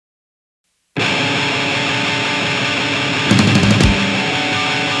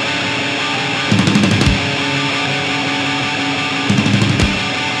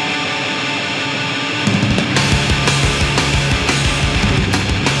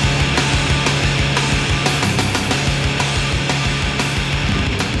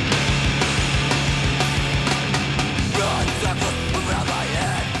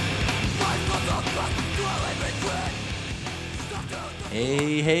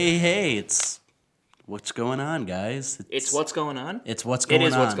Hey, it's what's going on, guys? It's what's going on? It's what's going on.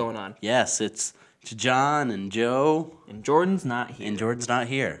 It is what's going on. Yes, it's John and Joe. And Jordan's not here. And Jordan's not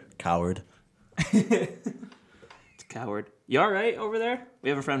here. Coward. It's coward. You all right over there? We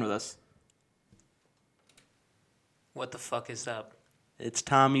have a friend with us. What the fuck is up? It's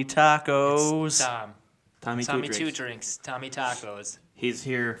Tommy Tacos. It's Tom. Tommy Two drinks. Tommy Tacos. He's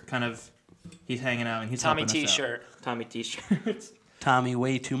here, he's hanging out, and he's Tommy helping us out. T-shirt. Tommy T-shirts. Tommy,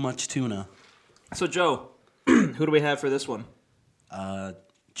 way too much tuna. So, Joe, who do we have for this one?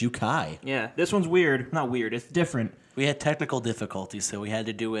 Jukai. Yeah, this one's weird. Not weird, it's different. We had technical difficulties, so we had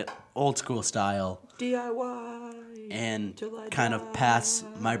to do it old school style. DIY. And kind of pass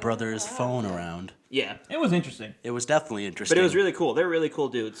my brother's phone around. Yeah, it was interesting. It was definitely interesting. But it was really cool. They're really cool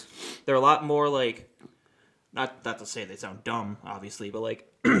dudes. They're a lot more like, not to say they sound dumb, obviously, but like,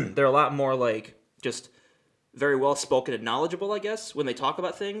 they're a lot more like just very well spoken and knowledgeable, I guess, when they talk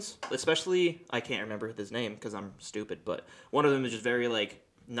about things. Especially, I can't remember his name because I'm stupid, but one of them is just very like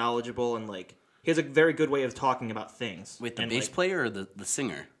knowledgeable and like he has a very good way of talking about things. Wait, the and, bass like, player or the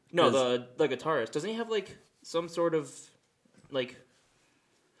singer? No, the guitarist. Doesn't he have like some sort of like?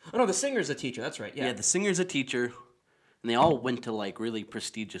 Oh no, the singer's a teacher. That's right. Yeah. Yeah, the singer's a teacher, and they all went to like really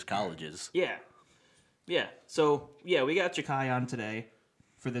prestigious colleges. Yeah. Yeah. So yeah, we got Jakai on today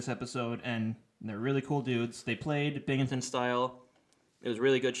for this episode, and they're really cool dudes. They played Binghamton style. It was a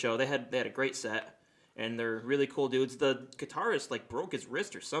really good show. They had a great set, and they're really cool dudes. The guitarist like broke his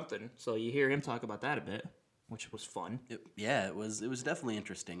wrist or something, so you hear him talk about that a bit, which was fun. It was definitely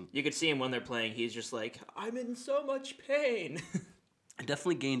interesting. You could see him when they're playing. He's just like, I'm in so much pain. I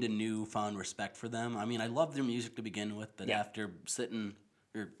definitely gained a newfound respect for them. I mean, I loved their music to begin with, but after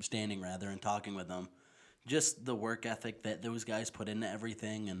standing and talking with them, just the work ethic that those guys put into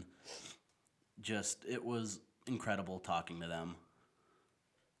everything, and just, it was incredible talking to them.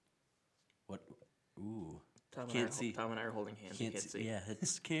 What? Ooh. Tom and I are holding hands. Can't see. Yeah,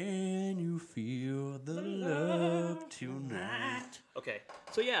 it's Can You Feel the Love Tonight? Okay,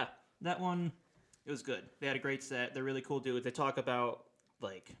 so yeah, that one, it was good. They had a great set. They're really cool dudes. They talk about,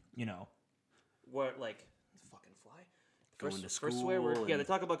 like, what, like, fucking fly? Going to school. First swear word. Yeah, they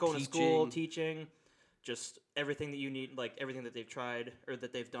talk about going to school, teaching, just everything that you need, like, everything that they've tried, or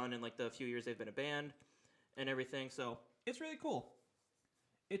that they've done in, like, the few years they've been a band, and everything, so it's really cool.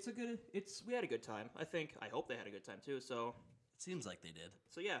 We had a good time. I hope they had a good time, too, so. It seems like they did.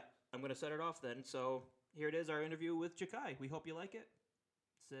 So, yeah, I'm going to set it off then. So, here it is, our interview with Jakai. We hope you like it.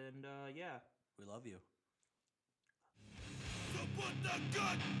 And, yeah. We love you. So put the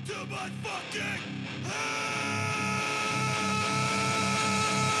gun to my fucking head!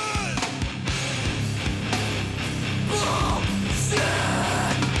 Bullshit!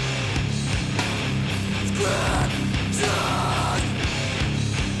 Scripted!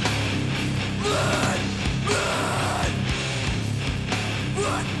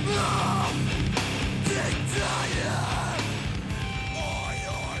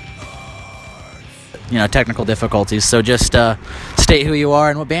 Technical difficulties. So just state who you are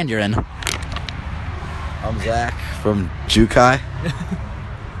and what band you're in. I'm Zach from Jukai.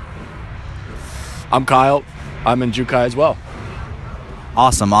 I'm Kyle. I'm in Jukai as well.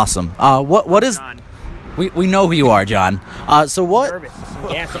 Awesome. What is? We know who you are, John. So what?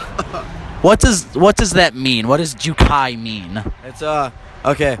 What does that mean? What does Jukai mean? It's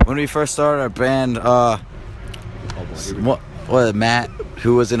okay. When we first started our band, Matt,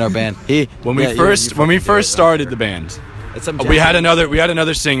 who was in our band, when we first started the band, we had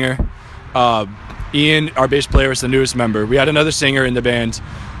another singer. Ian, our bass player, is the newest member. We had another singer in the band.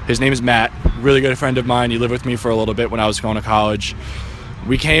 His name is Matt, really good friend of mine. He lived with me for a little bit when I was going to college.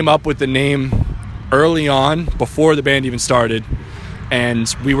 We came up with the name early on, before the band even started,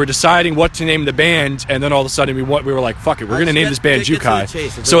 and we were deciding what to name the band, and then all of a sudden we were like, fuck it, we're going to name this band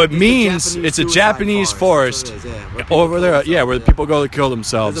Jukai. So it means it's a Japanese forest over there, where people go to kill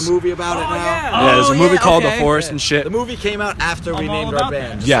themselves. There's a movie about it now. Yeah, there's a movie called The Forest and shit. The movie came out after we named our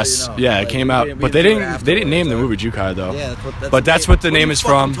band. Yes, it came out, but they didn't name the movie Jukai though. Yeah, but that's what the name is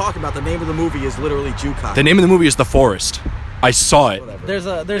from. Talking about the name of the movie is literally Jukai. The name of the movie is The Forest. I saw it. There was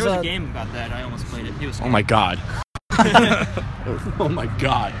a game about that. I almost played it. It was Oh my god. Oh my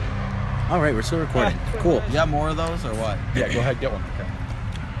god. All right, we're still recording. Cool. You got more of those or what? Yeah, go ahead, get one.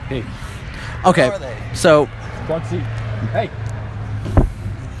 Okay. Hey. Okay. So. Hey.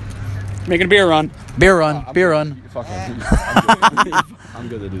 Making a beer run. Beer run. Fuck him. I'm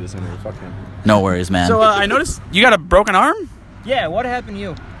good to do this anyway. Fuck him. No worries, man. So I noticed you got a broken arm? Yeah, what happened to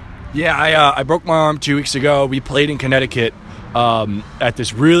you? Yeah, I broke my arm 2 weeks ago. We played in Connecticut at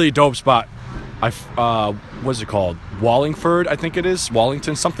this really dope spot what's it called? Wallingford, I think it is.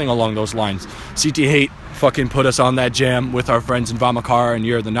 Wallington, something along those lines. CT Hate fucking put us on that jam with our friends in Vamakara and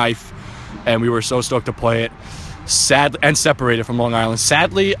Year of the Knife, and we were so stoked to play it. Sadly, and separated from Long Island.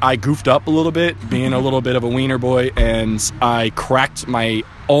 Sadly, I goofed up a little bit, being a little bit of a wiener boy, and I cracked my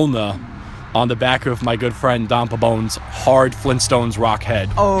ulna on the back of my good friend Don Pabone's hard Flintstones rock head.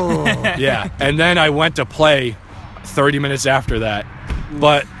 Oh. Yeah, and then I went to play 30 minutes after that.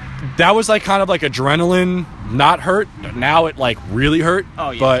 But that was like kind of like adrenaline, not hurt. Now it like really hurt. Oh,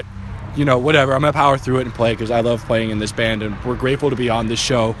 yeah. But, you know, whatever. I'm going to power through it and play because I love playing in this band, and we're grateful to be on this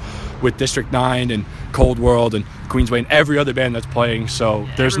show with District 9 and Cold World and Queensway and every other band that's playing. So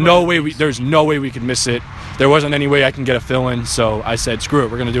there's no way we could miss it. There wasn't any way I can get a fill-in, so I said, screw it,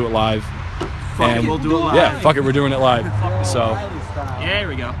 we're going to do it live. Fuck it, we'll do it live. Yeah, fuck it, we're doing it live. So There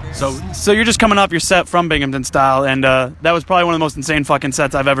we go. So you're just coming off your set from Binghamton Style, and that was probably one of the most insane fucking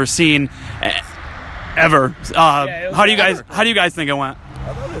sets I've ever seen, ever. How do you guys think it went?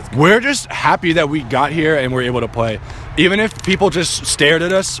 we're just happy that we got here and we're able to play. Even if people just stared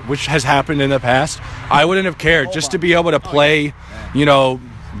at us, which has happened in the past, I wouldn't have cared. Just to be able to play, you know,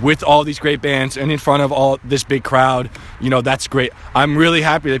 with all these great bands and in front of all this big crowd, you know, that's great. I'm really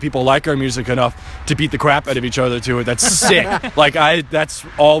happy that people like our music enough to beat the crap out of each other to it. That's sick. That's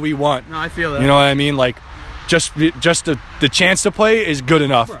all we want. No, I feel that. You know what I mean? Like, just the chance to play is good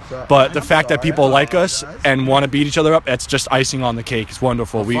enough. But the fact that people like us and want to beat each other up, that's just icing on the cake. It's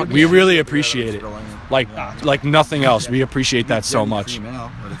wonderful. We really appreciate it. Like nothing else. We appreciate that so much.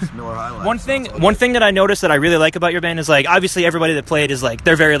 One thing that I noticed that I really like about your band is, like, obviously everybody that played is like,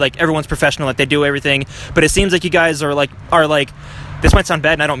 they're very, like, everyone's professional, like they do everything, but it seems like you guys are like this might sound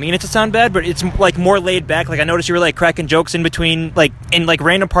bad and I don't mean it to sound bad, but it's like more laid back. Like, I noticed you were like cracking jokes in between, like in like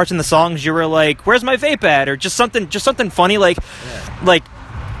random parts in the songs you were like, where's my vape at, or just something funny. Like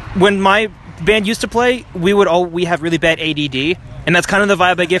when my band used to play, we have really bad ADD, and that's kind of the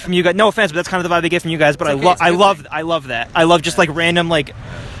vibe I get from you guys. No offense, but that's kind of the vibe I get from you guys. But I love that. I love just like random,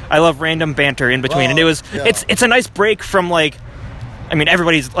 I love random banter in between, and it's a nice break from, like, I mean,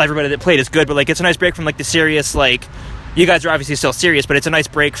 everybody that played is good, but like, it's a nice break from like the serious, like, you guys are obviously still serious, but it's a nice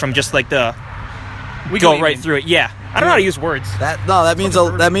break from just like we go right through it. Yeah, I don't know how to use words.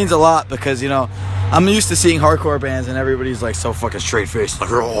 That means a lot, because, you know, I'm used to seeing hardcore bands and everybody's like so fucking straight faced, like,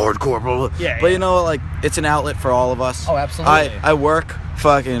 you're all hardcore, blah, blah. Yeah, but you know, like, it's an outlet for all of us. Oh, absolutely. I work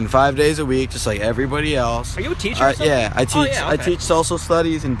fucking 5 days a week, just like everybody else. Are you a teacher? Or something? Yeah, I teach. Oh, yeah, okay. I teach social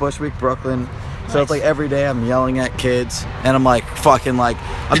studies in Bushwick, Brooklyn. So it's like every day I'm yelling at kids, and I'm like fucking, like,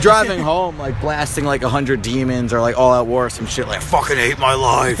 I'm driving home like blasting like 100 Demons or like All Out War or some shit, like, I fucking hate my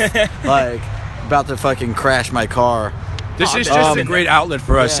life, like about to fucking crash my car. This is just a great outlet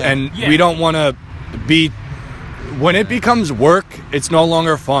for us, and we don't want to be. When it becomes work, it's no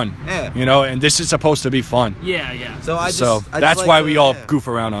longer fun. Yeah. You know, and this is supposed to be fun. Yeah. So that's why we all goof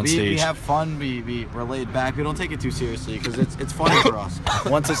around on stage. We have fun. We're laid back. We don't take it too seriously because it's funny for us.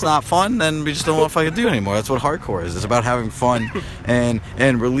 Once it's not fun, then we just don't want to fucking do it anymore. That's what hardcore is. It's about having fun and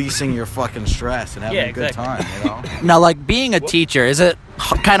releasing your fucking stress and having a good time. You know. Now, like, being a teacher, is it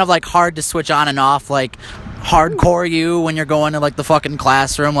kind of like hard to switch on and off, like, hardcore you when you're going to like the fucking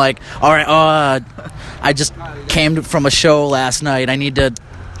classroom, like, all right, I just came from a show last night, I need to.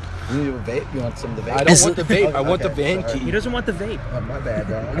 You need a vape? You want some of the vape? I don't want the vape. I want the van key. He doesn't want the vape. Oh, my bad,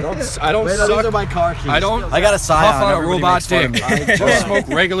 bro. I don't Wait, suck. those are my car keys. I got a sign puff on a Everybody robot makes fun dick. of me. Just smoke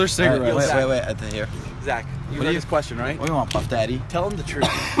regular cigarettes. Wait. At the here. Zach, you heard this question, right? What do you want, Puff Daddy? Tell him the truth.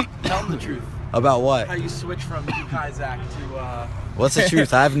 Tell him the truth. About what? How you switch from Yukai Zach to What's the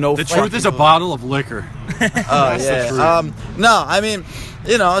truth? I have no. The truth is a bottle of liquor. Oh yeah. No, I mean,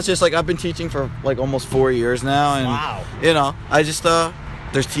 you know, it's just like I've been teaching for like almost 4 years now, and you know, I just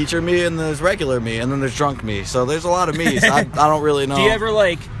there's teacher me and there's regular me and then there's drunk me. So there's a lot of me's. I don't really know. Do you ever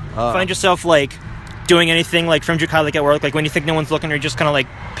like find yourself like doing anything like from Jukai, like at work, like when you think no one's looking, or you're just kind of like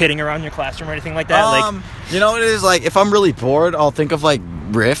pitting around your classroom or anything like that? Like, you know what it is, like, if I'm really bored, I'll think of like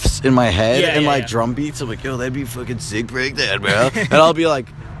riffs in my head and drum beats. I'm like, yo, that'd be fucking sick, break that, bro. And I'll be like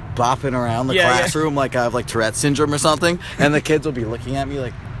bopping around the classroom like I have like Tourette's syndrome or something, and the kids will be looking at me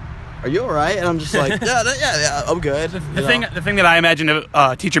like, are you all right? And I'm just like, yeah, I'm good. The thing that I imagine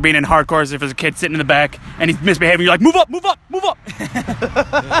a teacher being in hardcore is if there's a kid sitting in the back and he's misbehaving, you're like, move up.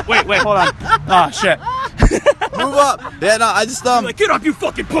 wait, hold on. Oh, shit. Move up. Yeah, no, I just like, get up, you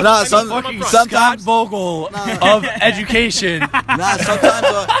fucking pussy. No, Scott sometimes Vogel of education. There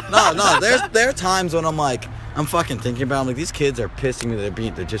are times when I'm fucking thinking about it. I'm like, these kids are pissing me, they're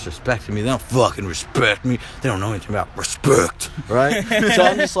disrespecting me. They don't fucking respect me. They don't know anything about respect, right? So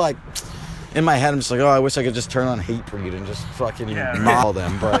I'm just like, in my head, I'm just like, oh, I wish I could just turn on Hatebreed and just fucking maul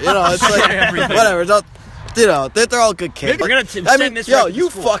them. But, you know, it's like, whatever. Don't, you know, they're all good kids. We're gonna send this yo, right you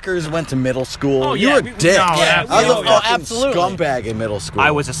to school. fuckers went to middle school. Oh, You yeah, were we- dicks. no, I was a fucking absolutely. scumbag in middle school.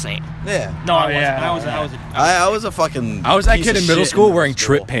 I was a saint. Yeah. No, I wasn't. I was a fucking. I was that piece kid of in middle shit school wearing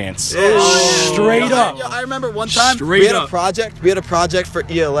trip pants. Straight Yo, up. I remember one time Straight we had up. a project. We had a project for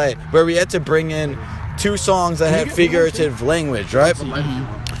ELA where we had to bring in 2 songs that had figurative language, right?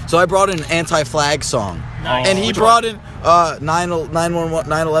 So I brought in an anti-flag song, and he brought in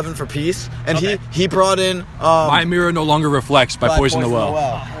 9/11 for peace, and he brought in My Mirror No Longer Reflects by Poison the Well.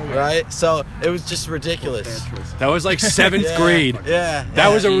 Right? So it was just ridiculous. That was like 7th grade. Yeah. That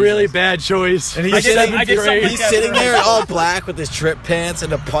was a really bad choice. And I did something he's like sitting that. there all black with his trip pants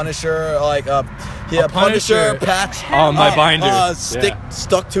and a Punisher, like Punisher patch on my binder.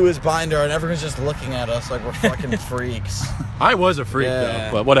 stuck to his binder, and everyone's just looking at us like we're fucking freaks. I was a freak though,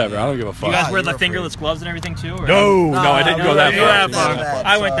 but whatever. I don't give a fuck. You guys wear you the were fingerless gloves and everything too? Or? No, I didn't go that far.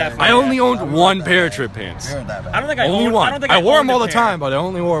 I went that far. I only owned one pair of trip pants. I don't think I Only owned, one. I don't think I wore owned them all a the pair. time, but I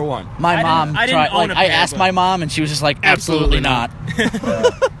only wore one. My mom I didn't tried. own Like, a I pair, asked but- my mom, and she was just like, "Absolutely not."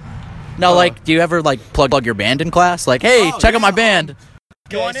 Absolutely No, like, do you ever like plug your band in class? Like, hey, check out my band.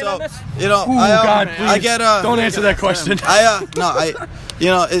 Go on in on this? You know, Ooh, God, please. I get Don't answer that question.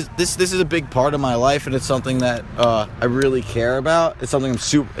 this is a big part of my life, and it's something that I really care about. It's something I'm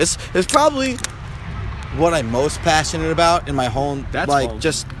super. It's probably what I'm most passionate about in my whole like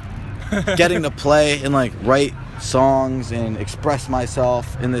just getting to play and like write songs and express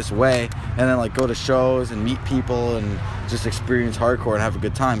myself in this way, and then like go to shows and meet people and just experience hardcore and have a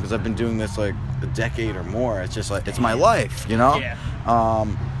good time, because I've been doing this like a decade or more. It's just like it's my life, you know. Yeah.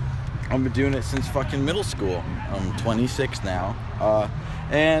 I've been doing it since fucking middle school. I'm 26 now,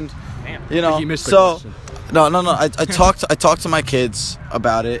 and you know, you missed the so question. no. I talked to my kids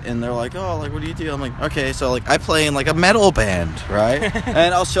about it, and they're like, "Oh, like what do you do?" I'm like, "Okay, so like I play in like a metal band, right?"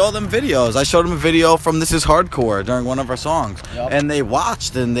 And I'll show them videos. I showed them a video from This Is Hardcore during one of our songs, and they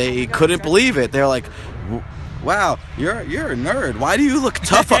watched and they couldn't believe it. They're like, wow, you're a nerd. Why do you look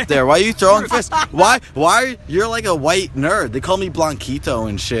tough up there? Why are you throwing fists? Why you're like a white nerd? They call me Blanquito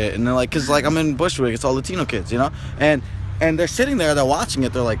and shit. And they're like, cause like I'm in Bushwick, it's all Latino kids, you know? And they're sitting there, they're watching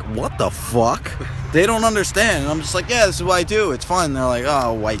it, they're like, what the fuck? They don't understand. And I'm just like, yeah, this is what I do. It's fun. And they're like,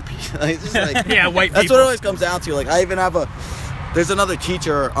 oh, white people. It's just like, Yeah, white that's people. what it always comes down to. Like I even have there's another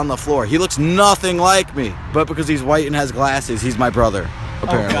teacher on the floor. He looks nothing like me, but because he's white and has glasses, he's my brother.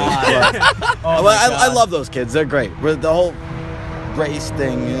 Apparently. I love those kids. They're great. The whole race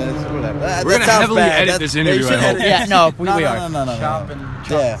thing is whatever. We're gonna heavily edit this interview, I hope. Yeah, no, we are. No.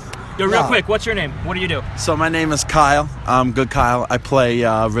 Yeah. Yo, real quick, what's your name? What do you do? So my name is Kyle. I'm Good Kyle. I play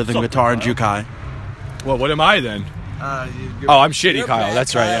rhythm guitar and jukai. Well, what am I then? I'm Shitty Kyle.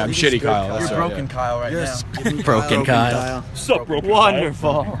 That's right. Yeah, I'm Shitty Kyle. That's You're right, broken yeah. Kyle right now. Broken Kyle. Sup, bro?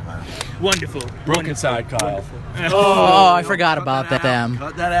 Wonderful. Wonderful. Broken side Kyle. Oh, I forgot about them.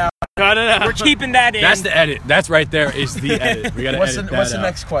 Cut that out. Cut it out. We're keeping that in. That's the edit. That's right there is the edit. We gotta What's edit the, what's that the out.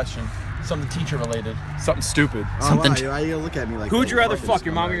 next question? Something teacher related. Something stupid. Something. Why you gonna look at me like Who'd that? you rather Fucking fuck,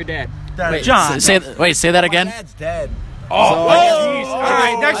 your mom or your dad? Wait, John. Say that again. My dad's dead. Oh, jeez. All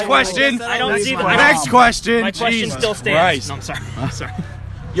right, next question. I don't see the Next question. My question Jesus still stands. Christ. No, I'm sorry. I'm sorry.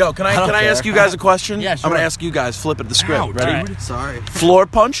 Yo, can I ask you guys a question? Yeah, sure. I'm gonna ask you guys. Flip it the script. Ouch. Ready? All right. Sorry. Floor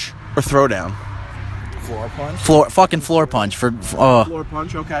punch or throwdown? Floor punch. Floor punch for. Floor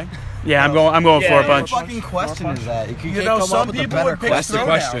punch. Okay. Yeah, I'm going for a What bunch. fucking question is that? You You can't know, come some up with a people better would pick question.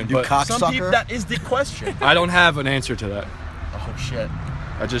 That's the question. You But Some people. cocksucker. That is the question. I don't have an answer to that. Oh shit.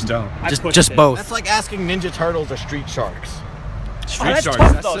 I just don't. Just both. That's like asking Ninja Turtles or Street Sharks. Street that's Sharks.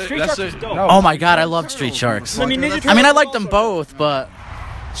 tough, That's though. a- Street that's Sharks a- is dope. no. Oh my god, I love Street Sharks. I mean, Ninja I mean, I Turtles like them both, but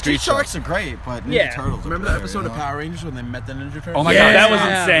Street Sharks are great, but Ninja Yeah. Turtles. Remember the episode of Power Rangers when they met the Ninja Turtles? Oh my Yeah, god, that was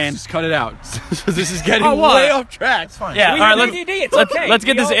yeah. insane. Just cut it out. This is getting Oh, what? way off track. It's fine. yeah. We All right, have ADD, it's okay. let's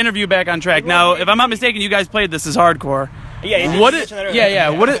get this You know? interview back on track. Now, if I'm not mistaken, you guys played This Is Hardcore. Yeah, you did What mention is? that Yeah,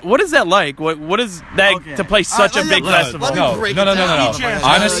 earlier. yeah. What is that like? What is that Okay. to play such a big let me- festival? let me No, break no. it down.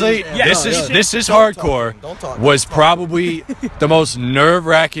 Honestly, Yeah. this is Don't talk. hardcore. Don't talk. Was probably the most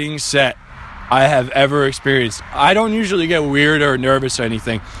nerve-wracking set I have ever experienced. I don't usually get weird or nervous or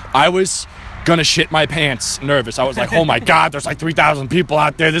anything. I was gonna shit my pants nervous. I was like, oh my god, there's like 3,000 people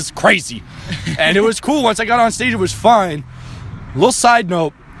out there. This is crazy. And it was cool. Once I got on stage, it was fine. Little side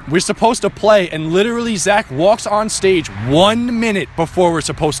note. We're supposed to play, and literally Zach walks on stage 1 minute before we're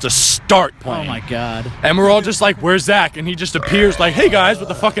supposed to start oh playing. my god. And we're all just like, where's Zach? And he just appears like, hey guys, with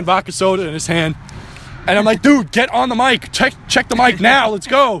the fucking vodka soda in his hand. And I'm like, dude, get on the mic. Check the mic now. Let's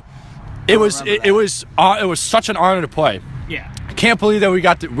go. It was such an honor to play. Yeah. can't believe that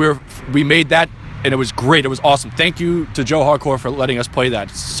we made that, and it was great. It was awesome. Thank you to Joe Hardcore for letting us play that.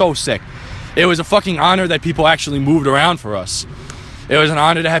 It's so sick. It was a fucking honor that people actually moved around for us. It was an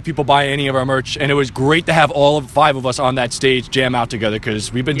honor to have people buy any of our merch, and it was great to have all 5 of us on that stage jam out together,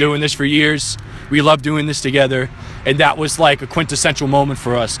 because we've been doing this for years. We love doing this together, and that was like a quintessential moment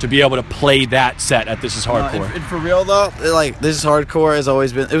for us to be able to play that set at This Is Hardcore. And for real though, like This Is Hardcore has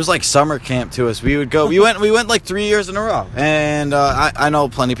always been. It was like summer camp to us. We would go. We went like 3 years in a row, and I know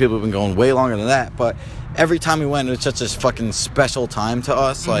plenty of people have been going way longer than that, but. Every time we went, it was just this fucking special time to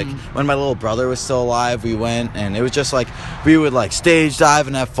us. Like, when my little brother was still alive, we went, and it was just like, we would, like, stage dive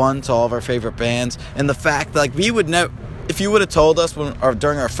and have fun to all of our favorite bands. And the fact that, like, we would never... If you would have told us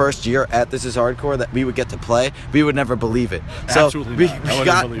during our first year at This Is Hardcore that we would get to play, we would never believe it. So Absolutely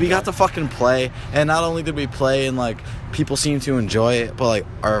we got to fucking play, and not only did we play and like people seemed to enjoy it, but like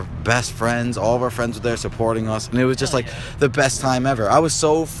our best friends, all of our friends were there supporting us, and it was just like the best time ever. I was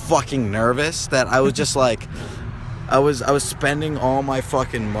so fucking nervous that I was just like I was spending all my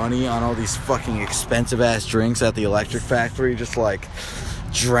fucking money on all these fucking expensive ass drinks at the Electric Factory, just like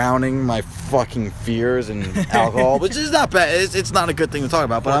drowning my fucking fears in alcohol, which is not bad. It's not a good thing to talk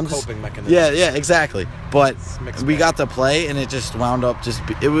about, but I'm just coping mechanism. Yeah, exactly. But we got to play, and it just wound up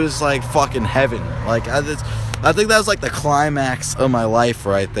it was like fucking heaven. Like I think that was like the climax of my life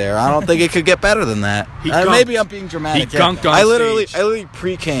right there. I don't think it could get better than that. Maybe I'm being dramatic. He gunked on I literally stage.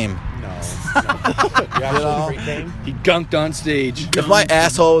 pre-came. He gunked on stage. If my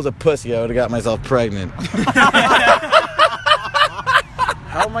asshole was a pussy, I would have got myself pregnant.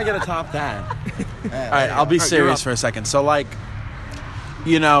 How am I gonna top that? All right, I'll be serious for a second. So, like,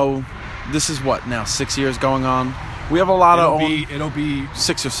 this is what now 6 years going on. We have a lot It'll be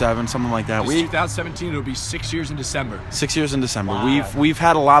 6 or 7, something like that. 2017. It'll be 6 years in December. 6 years in December. Wow. We've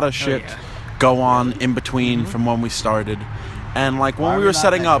had a lot of shit go on in between from when we started, and like when we were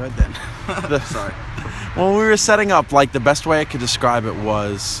setting up. When we were setting up, like the best way I could describe it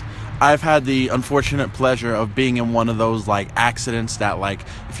was, I've had the unfortunate pleasure of being in one of those like accidents that like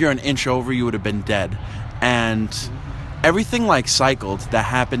if you're an inch over you would have been dead, and everything like cycled that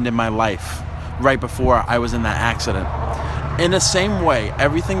happened in my life right before I was in that accident. In the same way,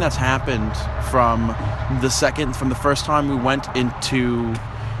 everything that's happened from the first time we went into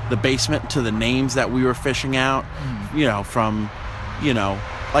the basement to the names that we were fishing out,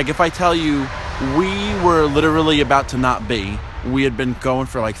 like if I tell you we were literally about to not be. We had been going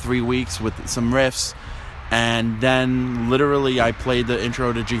for like 3 weeks with some riffs, and then literally I played the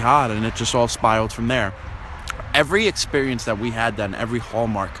intro to Jihad, and it just all spiraled from there. Every experience that we had then, every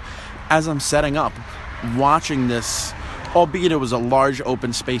hallmark, as I'm setting up, watching this, albeit it was a large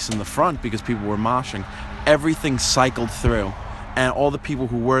open space in the front because people were moshing, everything cycled through. And all the people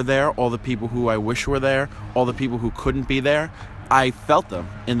who were there, all the people who I wish were there, all the people who couldn't be there, I felt them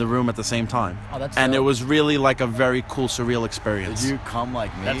in the room at the same time. And it was really like a very cool, surreal experience. Did you come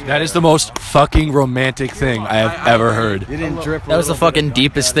like me? That is the most fucking romantic thing I have ever heard. You didn't drip. That was the fucking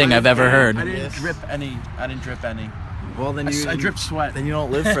deepest thing I've ever heard. I didn't drip any. Well, then I dripped sweat. Then you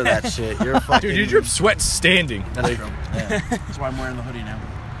don't live for that shit. You're a fucking... Dude, you drip sweat standing. That's true. Yeah. That's why I'm wearing the hoodie now.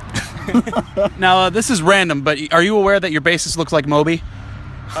 Now, this is random, but are you aware that your bassist looks like Moby?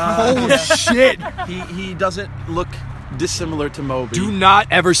 Holy shit! He doesn't look dissimilar to Moby. Do not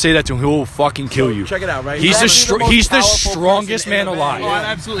ever say that to him. He will fucking kill you. Check it out, right? He's the strongest man alive. Oh, I'm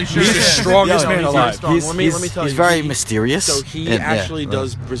absolutely sure. He's the strongest man alive. Let me tell you. He's very mysterious. So he actually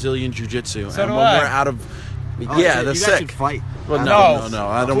does Brazilian jiu-jitsu. So and do when I. we're out of... Oh, yeah, that's sick. Fight. Well, no.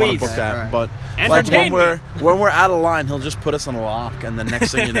 I don't want to book that. Right. But like when we're out of line, he'll just put us on a lock, and the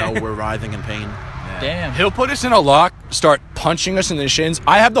next thing you know, we're writhing in pain. Damn. He'll put us in a lock, start punching us in the shins.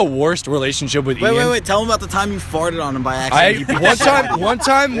 I have the worst relationship with Ian. Wait. Tell him about the time you farted on him by accident. One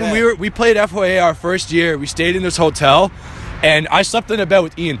time when we played FOA our first year, we stayed in this hotel, and I slept in a bed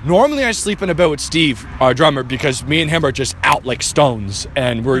with Ian. Normally I sleep in a bed with Steve, our drummer, because me and him are just out like stones,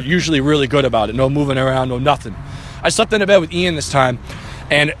 and we're usually really good about it. No moving around, no nothing. I slept in a bed with Ian this time,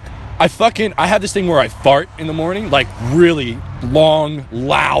 and I have this thing where I fart in the morning, like really long,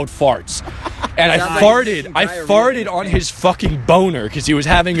 loud farts. And I farted on his fucking boner because he was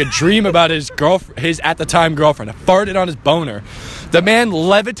having a dream about his at the time girlfriend. I farted on his boner. The man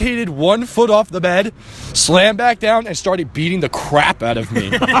levitated 1 foot off the bed, slammed back down, and started beating the crap out of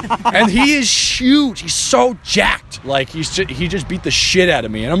me. And he is huge. He's so jacked. Like he just beat the shit out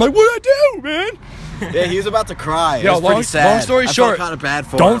of me. And I'm like, what'd I do, man? Yeah, he was about to cry. Yo, it was pretty sad. Long story short, kind of bad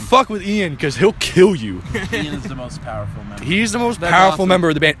for don't him. fuck with Ian because he'll kill you. Ian is the most powerful member. He's the most powerful member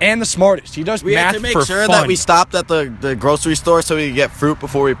of the band and the smartest. He does We math had to make for sure fun. that we stopped at the grocery store so we could get fruit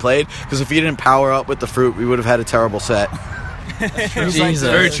before we played. Because if he didn't power up with the fruit, we would have had a terrible set. Jesus.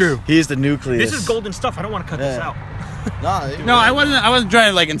 Very true. He's the nucleus. This is golden stuff. I don't want to cut this out. No, I wasn't trying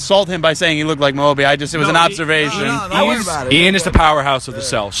to like insult him by saying he looked like Moby. It was an observation. Don't worry about it. Ian is the powerhouse of the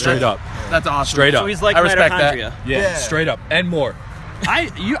cell, straight up. That's awesome. Straight up. So he's like I respect mitochondria. Yeah, straight up. And more.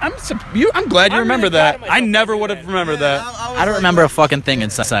 I'm glad you remember really proud of that. I myself never for would have that. remembered that. I don't remember a fucking thing in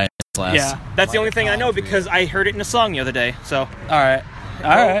science class. Yeah. That's the only thing I know because I heard it in a song the other day. So, All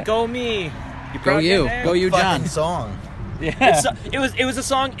right. Go me. Go you. Go you, John. Fucking song. Yeah. It was a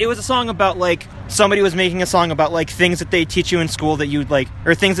song. It was a song about like somebody was making a song about like things that they teach you in school that you like,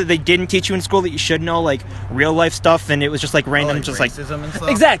 or things that they didn't teach you in school that you should know, like real life stuff. And it was just like random, just like racism and stuff?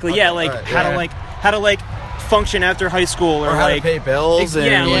 exactly, yeah, Okay, like alright, how to like function after high school, Or how like to pay bills and,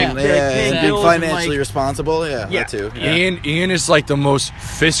 yeah, like, paying and bills being and, financially like- responsible. Yeah, Yeah. that too. Yeah. Ian is like the most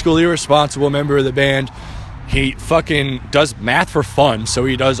fiscally responsible member of the band. He fucking does math for fun, so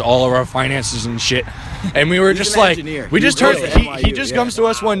he does all of our finances and shit. And we were just an like, engineer. we just He heard, goes to he NYU, just yeah. comes to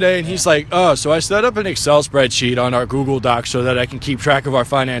us one day and he's like, oh, so I set up an Excel spreadsheet on our Google Doc so that I can keep track of our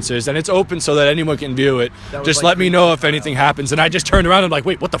finances, and it's open so that anyone can view it. Just let me know if anything happens. And I just turned around and I'm like,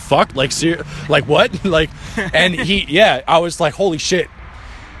 wait, what the fuck? Like, like what? Like, and I was like, holy shit.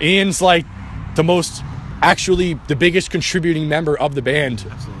 Ian's like the biggest contributing member of the band.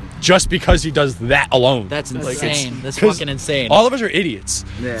 Just because he does that alone. That's Like, insane. That's 'cause fucking insane. all of us are idiots.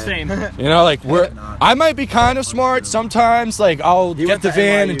 Yeah. same. You know, like I might be kind of smart sometimes. Like I'll get went the to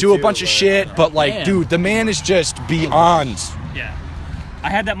van NYU and do a too, bunch of but- shit, but like, Damn. dude, the man is just beyond. Yeah. I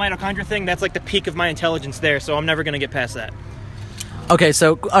had that mitochondria thing. That's like the peak of my intelligence there. So I'm never gonna get past that. Okay,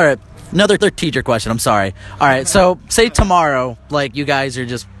 so all right, another teacher question. I'm sorry. All right, so say tomorrow, like you guys are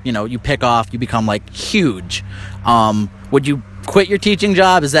just, you pick off, you become like huge. Would you quit your teaching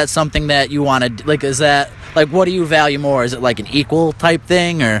job? Is that something that you want to like? Is that like what do you value more? Is it like an equal type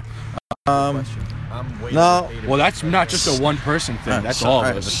thing or? No. Well, that's not just a one person thing. That's all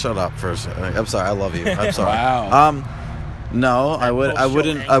of us. Shut up for a second. I'm sorry. I love you. I'm sorry. Wow. No, I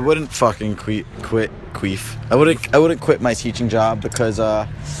wouldn't fucking quit. I wouldn't quit my teaching job because,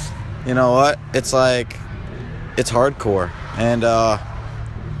 you know what? It's like, it's hardcore, and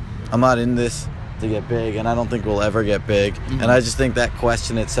I'm not in this to get big, and I don't think we'll ever get big. Mm-hmm. And I just think that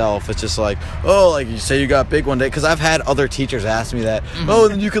question itself, it's just like, oh, like you say you got big one day, because I've had other teachers ask me that. Mm-hmm. Oh,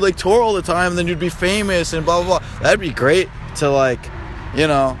 then you could like tour all the time, and then you'd be famous and blah blah blah. That'd be great to like, be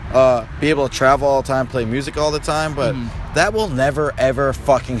able to travel all the time, play music all the time, but that will never ever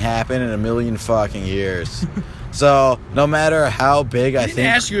fucking happen in a million fucking years. So no matter how big I He didn't think,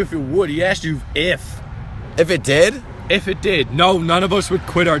 ask you if it would. He asked you if it did. If it did. No, none of us would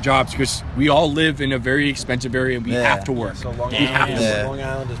quit our jobs because we all live in a very expensive area and we Yeah. have to work. We have to Yeah. work. Long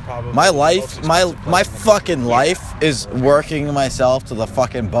Island is probably My the life, most my fucking life is working myself to the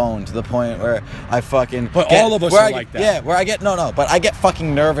fucking bone, to the point where I fucking. But all of us where are I- like that. Yeah, where I get but I get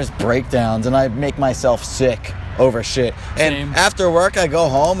fucking nervous breakdowns and I make myself sick over shit. And Same. after work, I go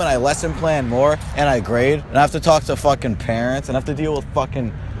home and I lesson plan more and I grade and I have to talk to fucking parents and I have to deal with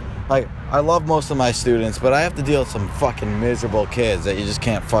fucking. Like, I love most of my students, but I have to deal with some fucking miserable kids that you just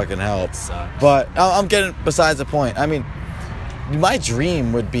can't fucking help. But I'm getting besides the point. I mean, my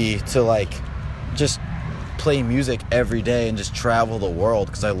dream would be to, like, just play music every day and just travel the world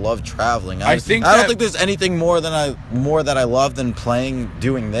because I love traveling. I don't think think there's anything more that I love than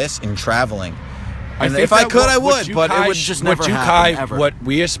doing this and traveling. And think if I that could, I what would, but it Jukai- would just never what Jukai, happen, ever. What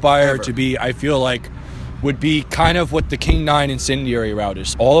we aspire Ever. to be, I feel like, would be kind of what the King 9 Incendiary route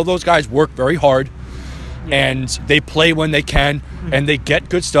is. All of those guys work very hard, and they play when they can, and they get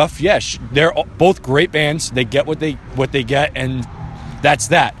good stuff. Yes, they're both great bands. They get what they get, and that's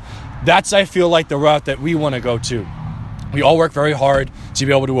that. That's, I feel like, the route that we want to go to. We all work very hard to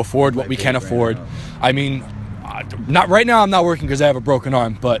be able to afford what we can afford. I mean, not right now. I'm not working because I have a broken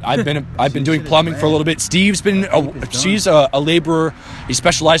arm, but I've been doing plumbing for a little bit. Steve's been she's a laborer. He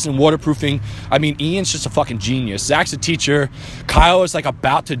specializes in waterproofing. I mean, Ian's just a fucking genius. Zach's a teacher. Kyle is like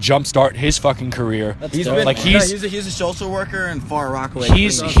about to jumpstart his fucking career. He's a social worker in Far Rockaway.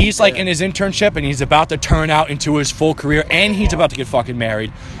 He's like in his internship and he's about to turn out into his full career and he's about to get fucking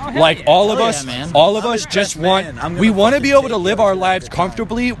married. Like all of us just we want to be able to live our lives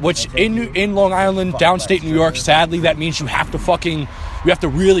comfortably, which in Long Island, downstate New York, sadly that means you have to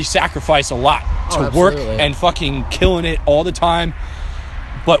really sacrifice a lot to work and fucking killing it all the time.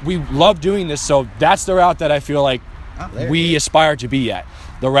 But we love doing this, so that's the route that I feel like we aspire to be at.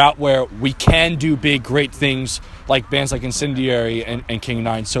 The route where we can do big, great things like bands like Incendiary and King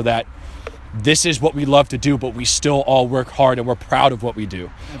 9, so that this is what we love to do, but we still all work hard and we're proud of what we do.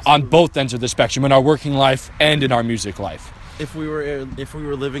 Absolutely. On both ends of the spectrum, in our working life and in our music life. If we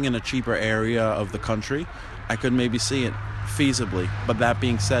were living in a cheaper area of the country, I could maybe see it feasibly. But that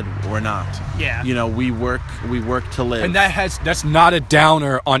being said, we're not. Yeah. You know, we work to live. And that's not a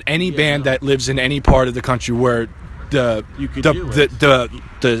downer on any band that lives in any part of the country where the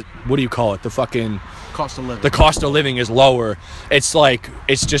what do you call it? The fucking cost of living. The cost of living is lower. It's like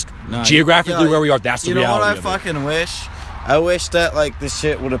it's just geographically where we are. That's the reality. You know what I fucking wish? I wish that like this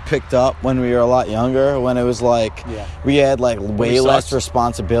shit would have picked up when we were a lot younger, when it was like we had like way less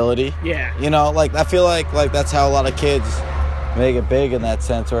responsibility. Yeah. You know, like I feel like that's how a lot of kids make it big in that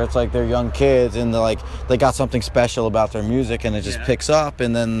sense, where it's like they're young kids and they're like they got something special about their music and it just picks up,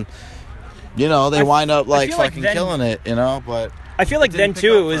 and then you know they wind up like fucking killing it. You know, but I feel like then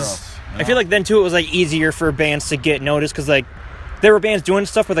too it was. I feel like then too it was like easier for bands to get noticed because like there were bands doing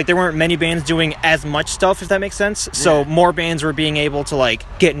stuff, but like there weren't many bands doing as much stuff, if that makes sense. Yeah. So more bands were being able to like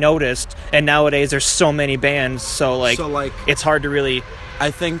get noticed, and nowadays there's so many bands, so like it's hard to really.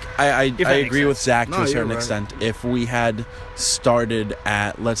 I think I agree with Zach to a certain extent. If we had started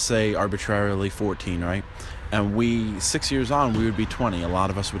at, let's say, arbitrarily 14, right, and 6 years on, we would be 20. A lot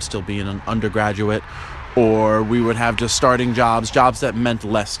of us would still be in an undergraduate, or we would have just starting jobs that meant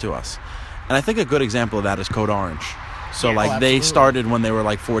less to us. And I think a good example of that is Code Orange. So they started when they were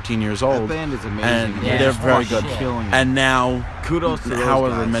like 14 years old. That band is amazing. And they're very good. And now, kudos to those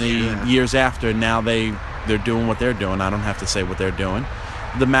however guys. many years after, now they're doing what they're doing. I don't have to say what they're doing.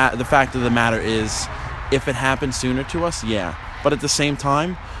 The fact of the matter is, if it happened sooner to us, yeah. But at the same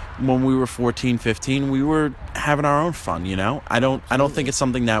time, when we were 14, 15, we were having our own fun, you know? I don't think it's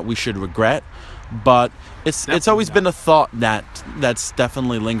something that we should regret, but it's always been a thought that's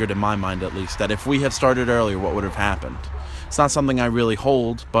definitely lingered in my mind, at least, that if we had started earlier, what would have happened? It's not something I really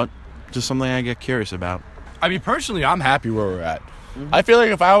hold, but just something I get curious about. I mean, personally, I'm happy where we're at. I feel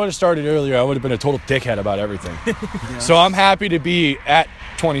like if I would have started earlier, I would have been a total dickhead about everything. So I'm happy to be at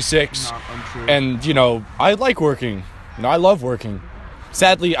 26, and you know, I like working. You know, I love working.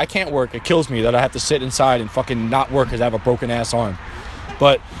 Sadly, I can't work. It kills me that I have to sit inside and fucking not work because I have a broken ass arm.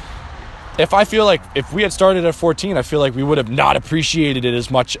 But if we had started at 14, I feel like we would have not appreciated it as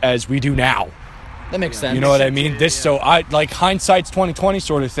much as we do now. That makes sense. You know what I mean? So I like hindsight's 20/20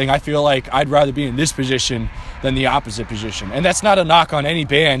 sort of thing. I feel like I'd rather be in this position than the opposite position. And that's not a knock on any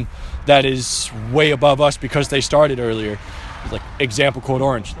band that is way above us because they started earlier. Like example, Code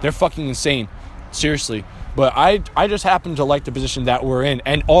Orange. They're fucking insane. Seriously. But I just happen to like the position that we're in,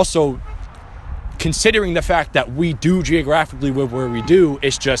 and also considering the fact that we do geographically live where we do,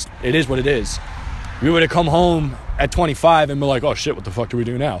 it is what it is. We would have come home at 25 and been like, oh shit, what the fuck do we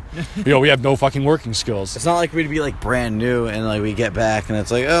do now? You know, we have no fucking working skills. It's not like we'd be like brand new and like we get back and it's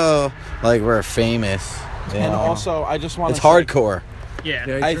like, oh, like we're famous. And also, I just want to hardcore.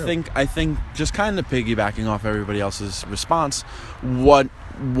 Yeah, I think just kind of piggybacking off everybody else's response, what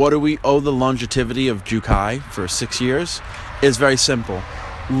do we owe the longevity of Jukai for 6 years is very simple.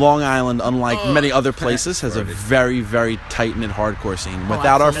 Long Island, unlike many other places, has a very, very tight-knit hardcore scene.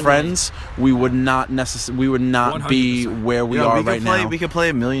 Without our friends, we would not be where we are right now. We could play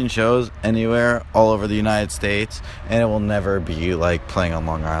a million shows anywhere, all over the United States, and it will never be like playing on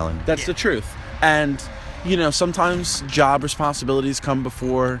Long Island. That's the truth. And you know, sometimes job responsibilities come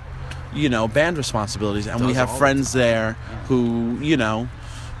before, you know, band responsibilities, and we have friends there who, you know,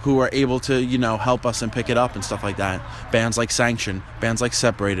 who are able to, you know, help us and pick it up and stuff like that. Bands like Sanction, bands like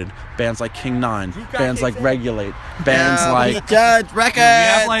Separated, bands like King 9, bands like Regulate, bands like Judge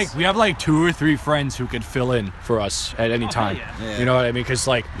Records. We have like 2 or 3 friends who could fill in for us at any time. Yeah. You know what I mean? Because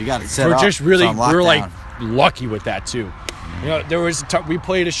like you got it we're just really we're like lucky with that too. You know, there was we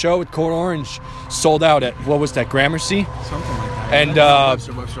played a show with Code Orange, sold out at what was that, Gramercy? Something like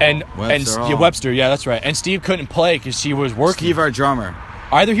that. Webster, yeah, that's right. And Steve couldn't play because he was working. Steve, our drummer.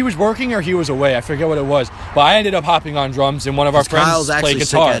 Either he was working or he was away. I forget what it was. But I ended up hopping on drums, and one of our friends Kyle's played actually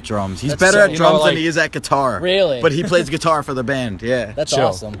guitar. sick at drums. He's better at drums than he is at guitar. Really? But he plays guitar for the band. Yeah. That's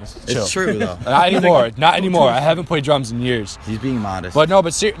awesome. It's true though. Not anymore. I haven't played drums in years. He's being modest. But no,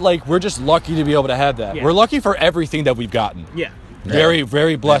 like we're just lucky to be able to have that. Yeah. We're lucky for everything that we've gotten. Yeah. Very,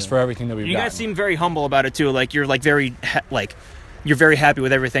 very blessed for everything that we've gotten. You guys seem very humble about it too. Like you're like very you're very happy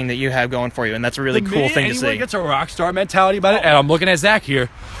with everything that you have going for you, and that's a really cool thing to see. Anyone gets a rock star mentality about it, and I'm looking at Zach here.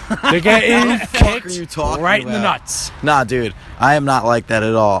 They're getting kicked right in the nuts. Nah, dude, I am not like that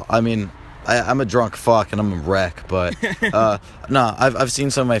at all. I mean, I'm a drunk fuck and I'm a wreck, but no, I've seen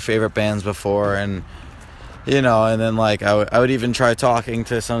some of my favorite bands before, and you know, and then like I would even try talking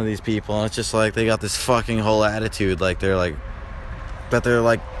to some of these people, and it's just like they got this fucking whole attitude, like they're like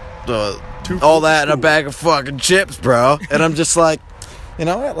all that in a bag of fucking chips, bro. And I'm just like, you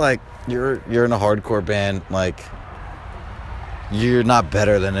know what? Like you're in a hardcore band, like you're not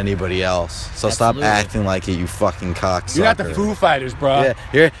better than anybody else. So stop acting like it, you fucking cocksucker. You're not the Foo Fighters, bro.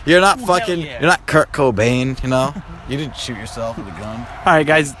 Yeah, you're not fucking. You're not Kurt Cobain. You know, you didn't shoot yourself with a gun. All right,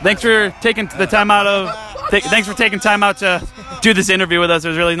 guys. Thanks for taking the time out of. Thanks for taking time out to do this interview with us. It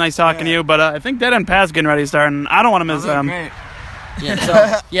was really nice talking to you. But I think Dead End Path's getting ready to start, and I don't want to miss them.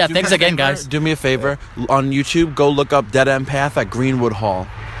 Yeah, thanks again, guys. Do me a favor on YouTube. Go look up Dead End Path at Greenwood Hall.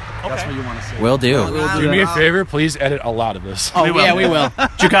 That's what you want to say. Will do. Do me a favor, please edit a lot of this. Oh, we will.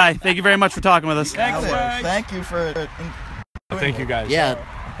 Jukai, thank you very much for talking with us. Thank you for. Thank you, guys. Yeah.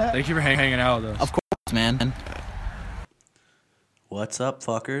 Thank you for hanging out with us. Of course, man. What's up,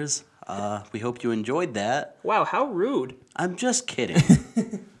 fuckers? We hope you enjoyed that. Wow, how rude. I'm just kidding.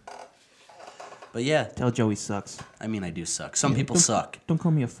 But yeah, Tell Joe he sucks. I mean, I do suck. Some people suck. Don't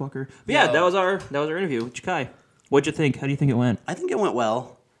call me a fucker. But yeah, that was our interview with Jukai. What'd you think? How do you think it went? I think it went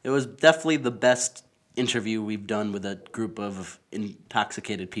well. It was definitely the best interview we've done with a group of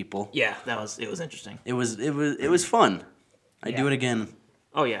intoxicated people. Yeah, it was interesting. It was fun. I'd do it again.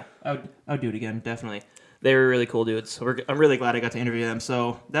 Oh yeah, I would do it again, definitely. They were really cool dudes. I'm really glad I got to interview them.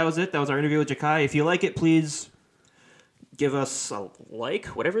 So that was it. That was our interview with Jukai. If you like it, please give us a like,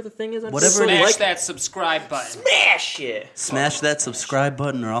 whatever the thing is. Smash that subscribe button. Smash it. Smash that subscribe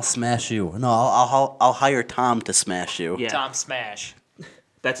button, or I'll smash you. No, I'll hire Tom to smash you. Yeah. Tom Smash.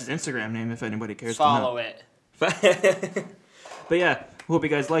 That's his Instagram name. If anybody cares Follow to know. it. But yeah, hope you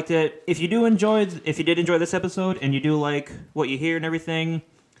guys liked it. If you did enjoy this episode and you do like what you hear and everything,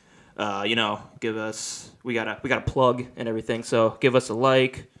 give us. We got a plug and everything. So give us a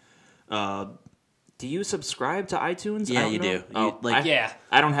like. Do you subscribe to iTunes? Yeah, you do. Oh,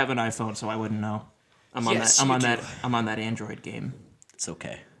 I don't have an iPhone, so I wouldn't know. I'm on that Android game. It's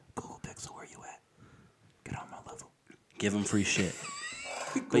okay. Google Pixel, where you at? Get on my level. Give them free shit.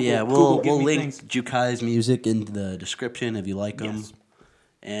 But yeah, we'll link Jukai's music in the description if you like them. Yes.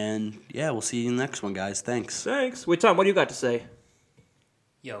 And yeah, we'll see you in the next one, guys. Thanks. Wait, Tom, what do you got to say?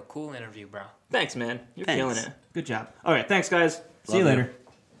 Yo, cool interview, bro. Thanks, man. You're killing it. Good job. All right, thanks, guys. See you later.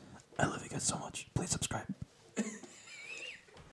 I love you guys so much. Please subscribe.